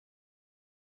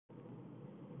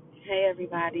Hey,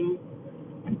 everybody.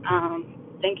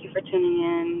 Thank you for tuning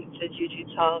in to Juju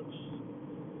Talks.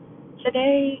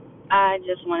 Today, I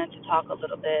just wanted to talk a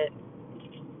little bit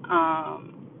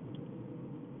um,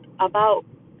 about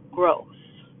growth.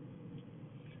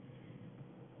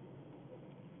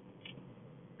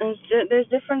 There's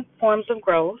different forms of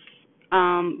growth,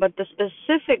 but the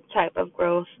specific type of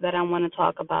growth that I want to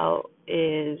talk about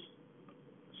is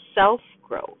self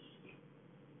growth.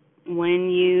 When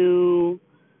you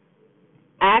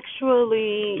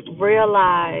actually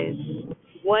realize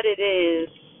what it is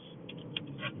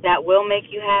that will make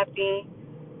you happy,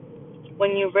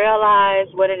 when you realize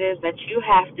what it is that you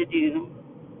have to do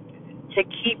to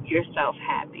keep yourself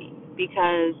happy.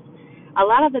 Because a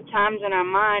lot of the times in our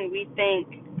mind we think,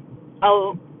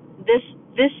 oh, this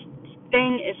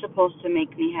thing is supposed to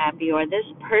make me happy, or this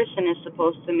person is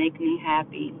supposed to make me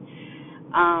happy.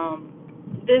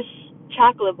 This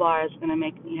chocolate bar is going to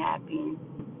make me happy.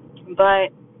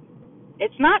 But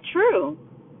it's not true.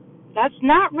 That's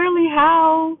not really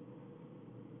how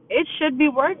it should be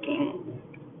working.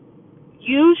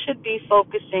 You should be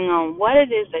focusing on what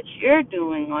it is that you're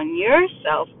doing on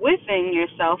yourself, within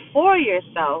yourself, for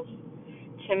yourself,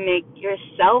 to make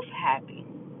yourself happy.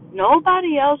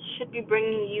 Nobody else should be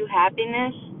bringing you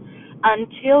happiness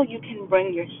until you can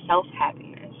bring yourself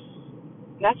happiness.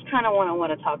 That's kind of what I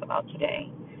want to talk about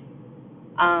today.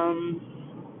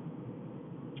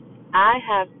 I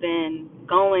have been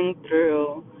going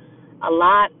through a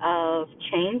lot of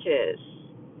changes.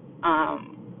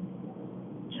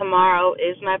 Tomorrow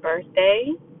is my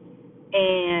birthday,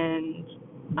 and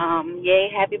yay,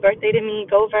 happy birthday to me,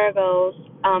 go Virgos.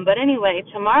 But anyway,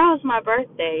 tomorrow's my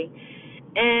birthday,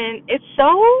 and it's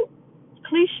so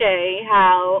cliche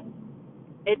how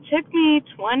it took me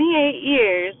 28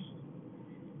 years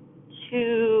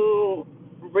to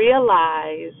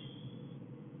realize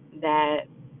that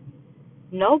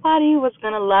nobody was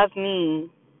going to love me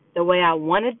the way I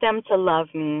wanted them to love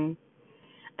me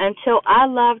until I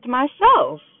loved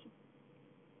myself.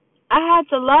 I had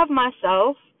to love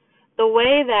myself the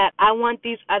way that I want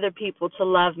these other people to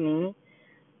love me.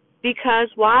 Because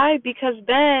why? Because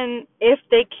then if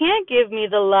they can't give me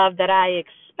the love that I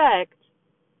expect,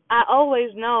 I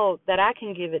always know that I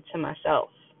can give it to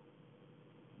myself.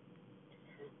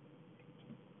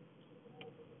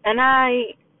 And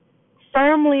I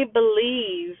firmly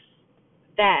believe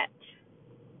that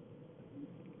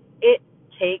it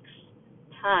takes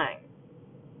time.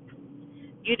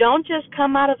 You don't just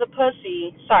come out of the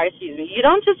you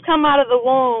don't just come out of the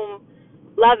womb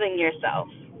loving yourself.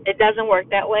 It doesn't work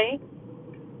that way.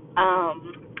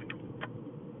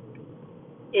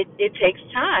 It takes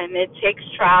time. It takes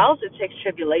trials. It takes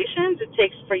tribulations. It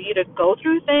takes for you to go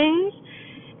through things.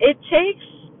 It takes,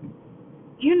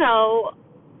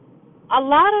 a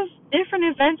lot of different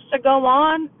events to go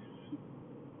on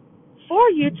for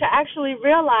you to actually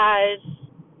realize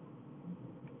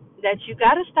that you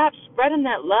got to stop spreading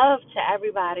that love to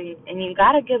everybody, and you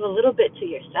got to give a little bit to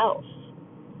yourself.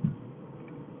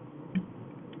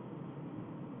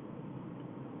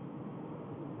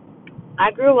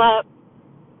 I grew up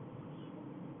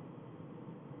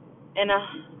in a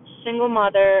single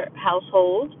mother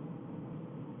household.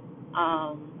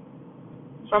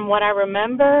 From what I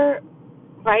remember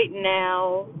right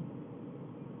now,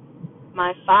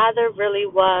 my father really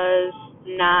was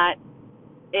not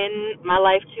in my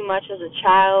life too much as a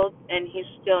child, and he's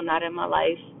still not in my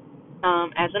life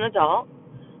as an adult.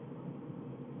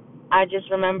 I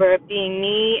just remember it being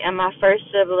me and my first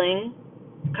sibling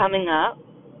coming up,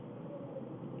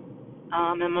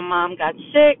 and my mom got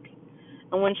sick,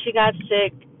 and when she got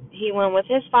sick, he went with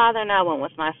his father and I went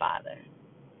with my father.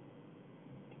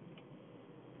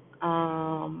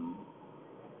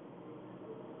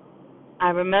 I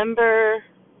remember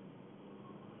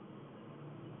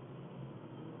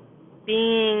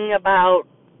being about,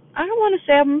 I don't want to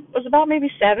say, I was about maybe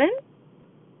 7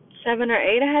 or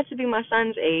 8. I had to be my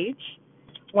son's age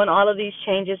when all of these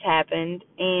changes happened,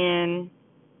 and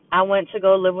I went to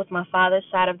go live with my father's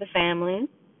side of the family.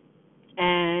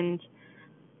 And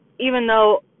even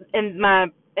though in my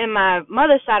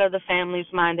mother's side of the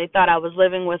family's mind, they thought I was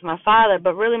living with my father,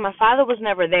 but really my father was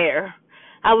never there.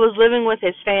 I was living with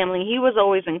his family. He was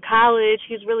always in college.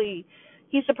 He's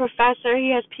a professor. He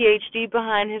has PhD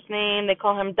behind his name. They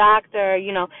call him doctor.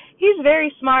 He's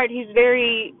very smart. He's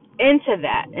very into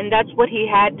that, and that's what he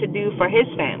had to do for his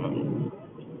family.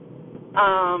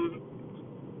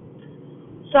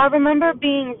 So I remember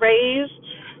being raised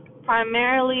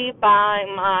primarily by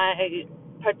my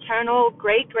paternal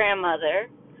great-grandmother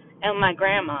and my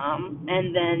grandmom,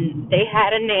 and then they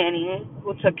had a nanny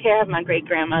who took care of my great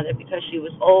grandmother because she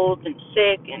was old and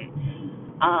sick, and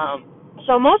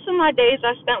so most of my days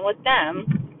I spent with them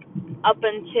up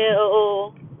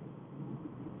until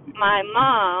my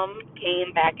mom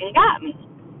came back and got me.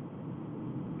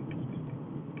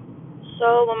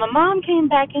 So when my mom came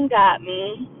back and got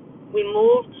me, we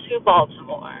moved to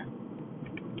Baltimore,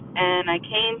 and I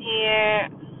came here,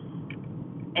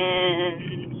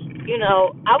 and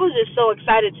I was just so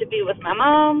excited to be with my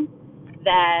mom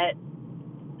that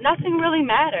nothing really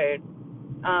mattered.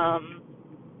 Um,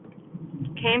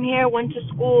 Came here, went to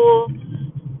school,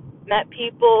 met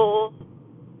people.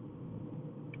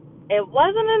 It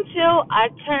wasn't until I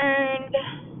turned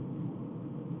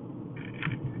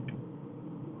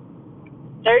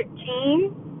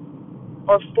 13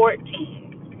 or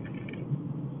 14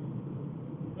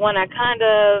 when I kind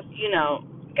of,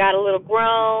 got a little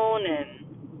grown and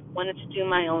wanted to do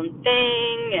my own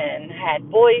thing and had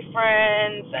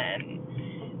boyfriends and,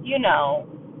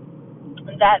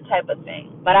 that type of thing.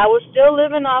 But I was still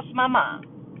living off my mom.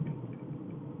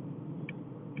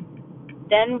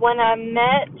 Then when I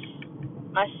met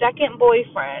my second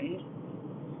boyfriend,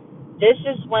 this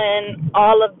is when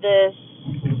all of this,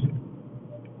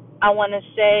 I want to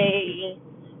say,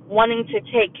 wanting to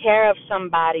take care of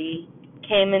somebody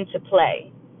came into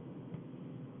play.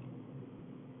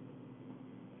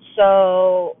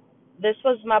 So this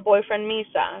was my boyfriend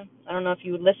Misa. I don't know if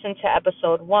you listened to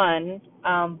episode 1,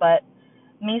 but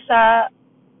Misa,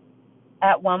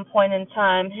 at one point in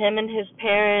time, him and his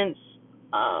parents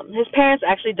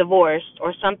actually divorced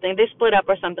or something. They split up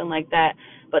or something like that,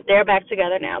 but they're back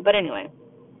together now. But anyway,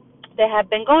 they had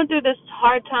been going through this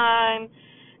hard time,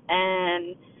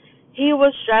 and he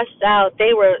was stressed out.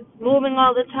 They were moving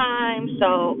all the time,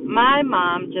 so my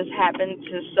mom just happened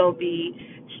to be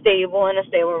stable in a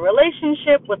stable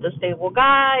relationship with a stable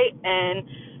guy, and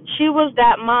she was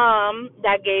that mom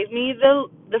that gave me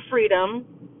the freedom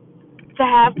to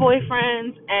have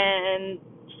boyfriends, and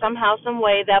somehow, some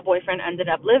way, that boyfriend ended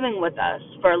up living with us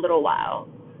for a little while.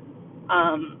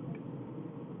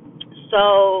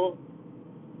 So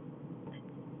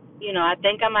I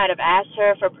think I might have asked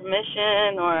her for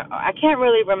permission, or I can't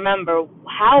really remember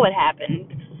how it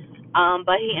happened.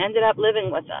 But he ended up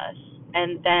living with us.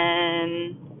 And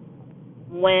then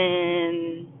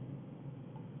when,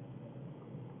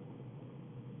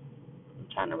 I'm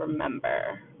trying to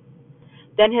remember,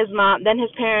 then his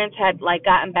parents had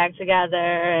gotten back together,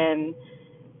 and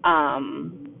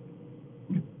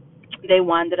they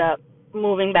wound up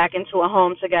moving back into a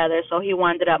home together, so he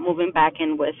wound up moving back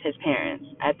in with his parents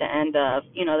at the end of,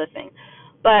 the thing.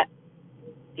 But,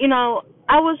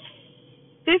 I was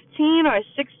 15 or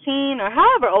 16 or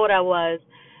however old I was,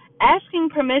 asking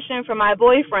permission for my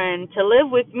boyfriend to live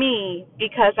with me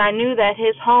because I knew that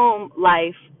his home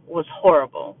life was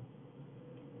horrible.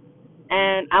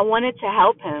 And I wanted to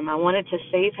help him. I wanted to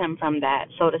save him from that,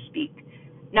 so to speak,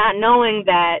 not knowing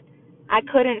that I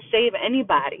couldn't save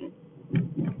anybody.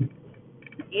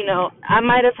 I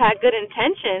might have had good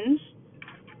intentions,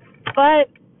 but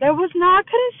I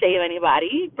couldn't save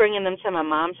anybody bringing them to my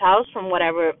mom's house from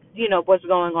whatever, was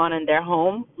going on in their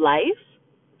home life.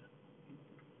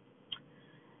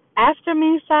 After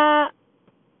Misa,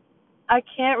 I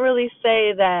can't really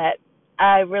say that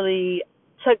I really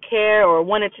took care or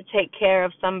wanted to take care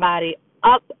of somebody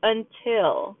up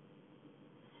until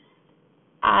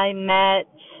I met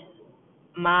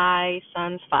my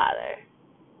son's father.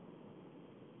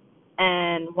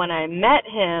 And when I met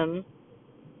him,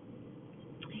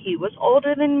 he was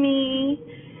older than me,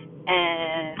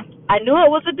 and I knew it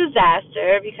was a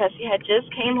disaster because he had just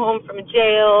came home from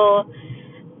jail,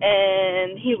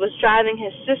 and he was driving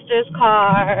his sister's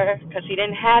car because he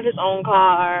didn't have his own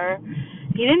car.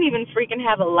 He didn't even freaking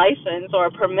have a license or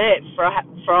a permit for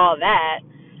all that.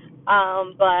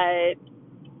 But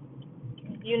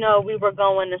we were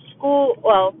going to school.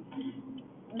 Well,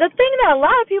 the thing that a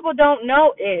lot of people don't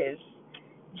know is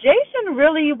Jason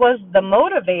really was the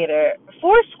motivator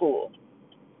for school.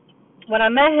 When I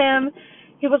met him,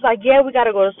 he was like, yeah, we got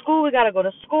to go to school,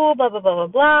 blah, blah, blah, blah,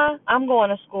 blah. I'm going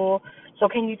to school. So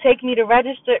can you take me to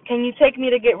register? Can you take me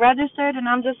to get registered? And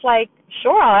I'm just like,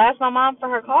 sure, I'll ask my mom for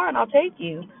her car and I'll take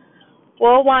you.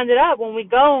 Well, it winded up when we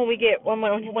go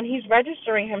and when he's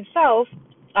registering himself,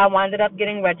 I winded up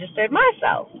getting registered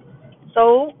myself.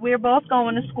 So we're both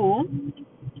going to school,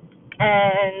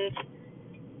 and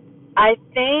I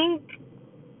think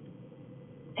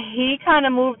he kind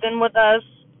of moved in with us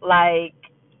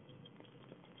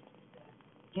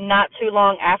not too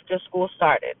long after school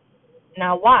started.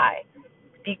 Now, why?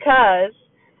 Because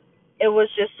it was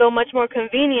just so much more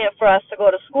convenient for us to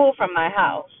go to school from my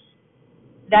house.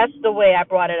 That's the way I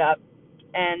brought it up,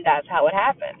 and that's how it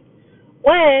happened.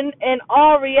 When, in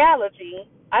all reality,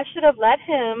 I should have let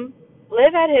him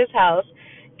live at his house,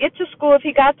 get to school if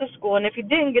he got to school, and if he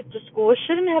didn't get to school, it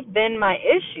shouldn't have been my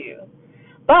issue.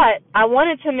 But I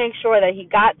wanted to make sure that he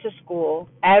got to school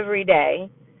every day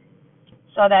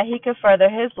so that he could further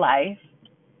his life,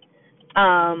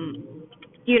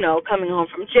 coming home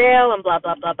from jail and blah,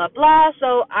 blah, blah, blah, blah.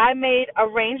 So I made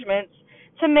arrangements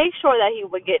to make sure that he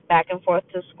would get back and forth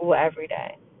to school every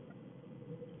day.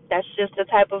 That's just the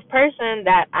type of person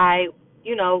that I,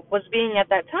 was being at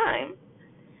that time.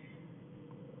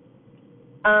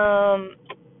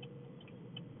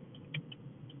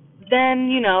 Then,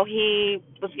 he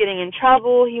was getting in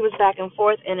trouble. He was back and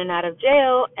forth in and out of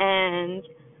jail. And,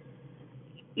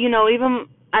 even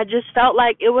I just felt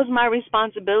like it was my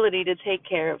responsibility to take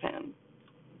care of him.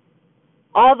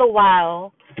 All the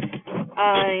while,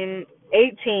 I'm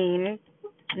 18,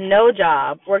 no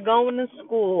job. We're going to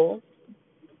school.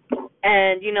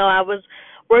 And, I was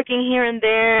working here and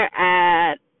there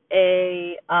at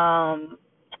a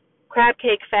crab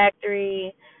cake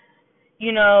factory.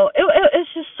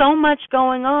 It's just so much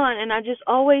going on, and I just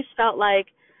always felt like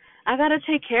I got to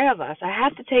take care of us. I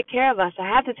have to take care of us. I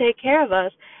have to take care of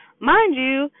us. Mind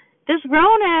you, this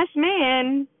grown-ass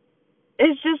man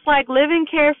is just like living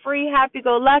carefree,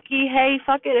 happy-go-lucky. Hey,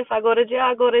 fuck it. If I go to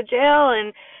jail, I go to jail.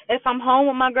 And if I'm home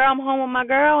with my girl, I'm home with my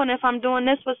girl. And if I'm doing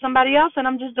this with somebody else, then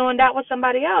I'm just doing that with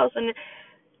somebody else. And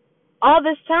all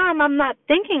this time, I'm not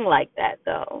thinking like that,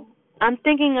 though. I'm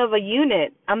thinking of a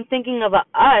unit. I'm thinking of a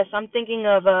us. I'm thinking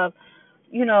of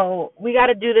we got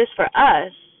to do this for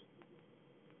us.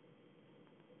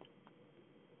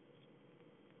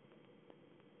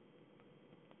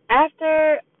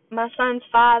 After my son's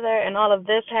father and all of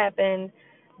this happened,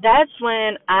 that's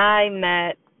when I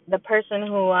met the person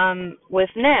who I'm with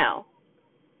now.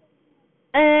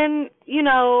 And,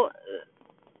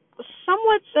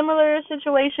 somewhat similar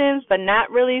situations, but not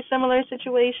really similar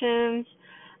situations.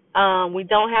 We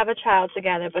don't have a child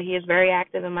together, but he is very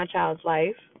active in my child's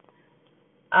life.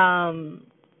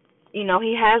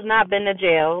 He has not been to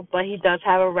jail, but he does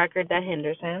have a record that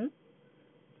hinders him.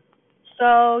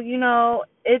 So,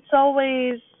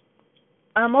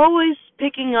 I'm always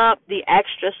picking up the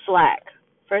extra slack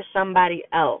for somebody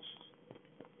else.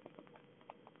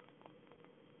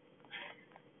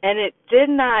 And it did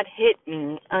not hit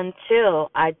me until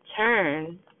I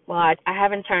turned, I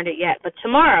haven't turned it yet, but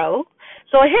tomorrow,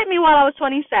 so it hit me while I was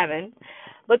 27,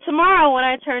 but tomorrow when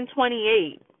I turn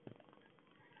 28,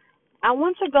 I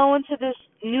want to go into this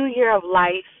new year of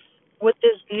life with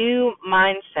this new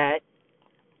mindset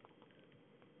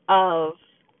of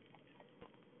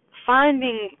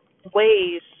finding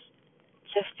ways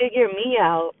to figure me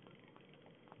out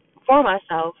for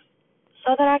myself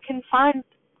so that I can find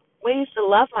ways to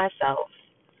love myself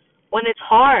when it's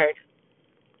hard.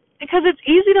 Because it's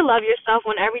easy to love yourself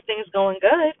when everything's going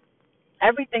good.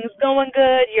 Everything's going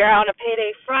good. You're on a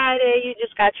payday Friday. You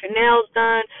just got your nails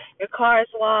done. Your car is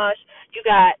washed. You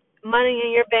got money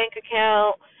in your bank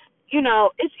account.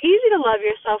 It's easy to love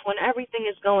yourself when everything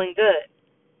is going good.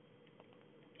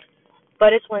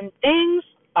 But it's when things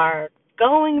are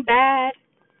going bad,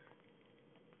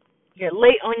 you're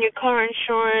late on your car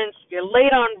insurance, you're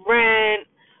late on rent,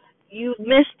 you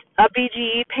missed a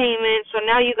BGE payment, so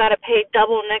now you got to pay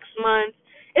double next month.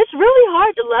 It's really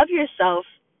hard to love yourself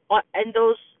in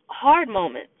those hard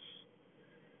moments,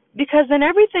 because then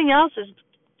everything else is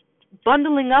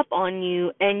bundling up on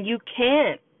you and you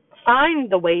can't find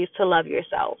the ways to love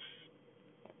yourself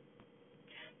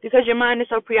because your mind is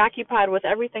so preoccupied with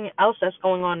everything else that's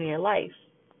going on in your life.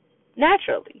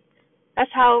 Naturally.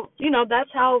 That's how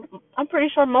I'm pretty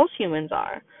sure most humans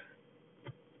are.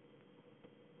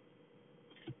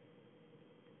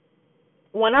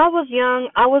 When I was young,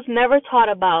 I was never taught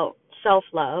about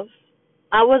self-love.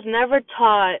 I was never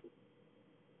taught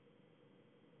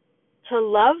to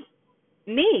love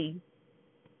me.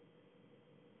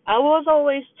 I was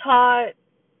always taught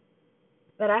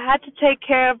that I had to take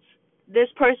care of this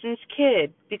person's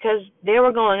kid because they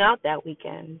were going out that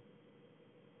weekend.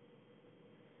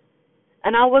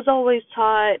 And I was always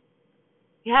taught,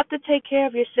 you have to take care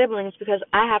of your siblings because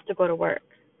I have to go to work.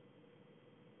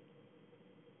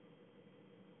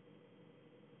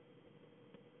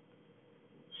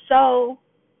 So,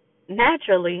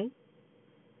 naturally,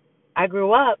 I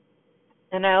grew up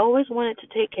and I always wanted to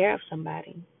take care of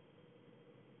somebody.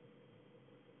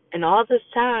 And all this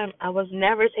time, I was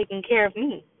never taking care of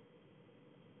me.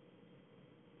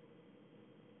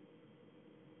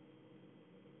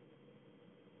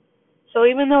 So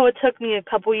even though it took me a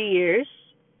couple years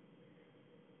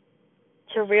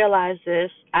to realize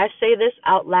this, I say this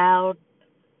out loud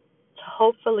to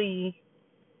hopefully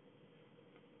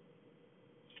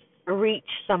reach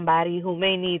somebody who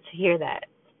may need to hear that.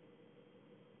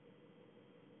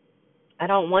 I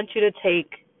don't want you to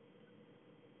take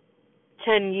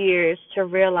 10 years to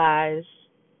realize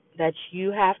that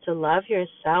you have to love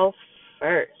yourself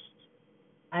first.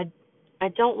 I I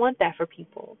don't want that for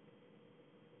people.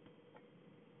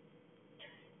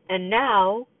 And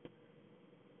now,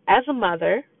 as a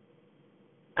mother,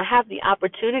 I have the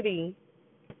opportunity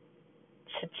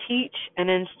to teach and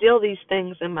instill these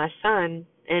things in my son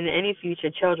and any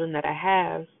future children that I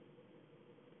have.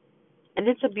 And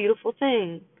it's a beautiful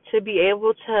thing to be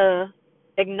able to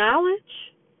acknowledge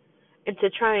and to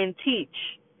try and teach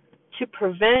to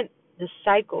prevent the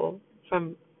cycle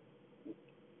from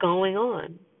going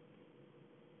on.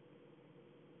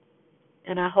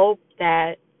 And I hope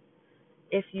that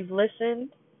if you've listened,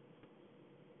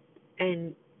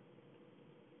 and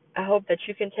I hope that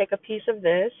you can take a piece of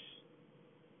this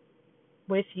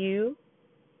with you.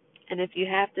 And if you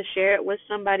have to share it with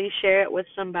somebody, share it with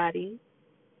somebody.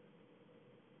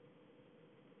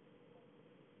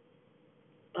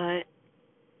 But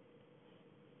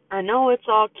I know it's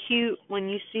all cute when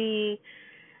you see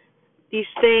these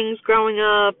things growing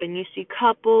up and you see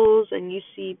couples and you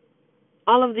see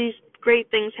all of these great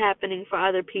things happening for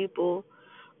other people.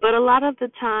 But a lot of the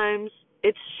times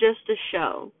it's just a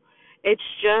show. It's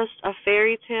just a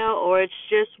fairy tale, or it's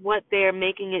just what they're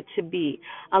making it to be.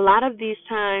 A lot of these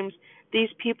times these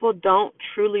people don't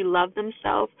truly love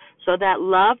themselves, so that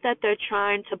love that they're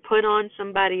trying to put on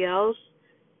somebody else,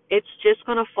 it's just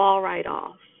going to fall right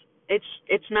off.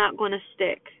 It's not going to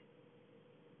stick.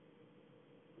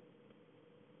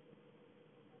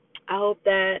 I hope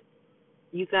that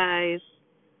you guys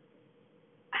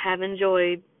have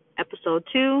enjoyed episode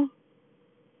 2.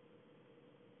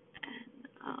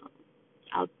 Um,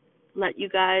 I'll let you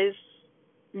guys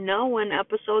know when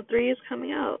episode 3 is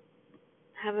coming out.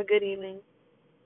 Have a good evening.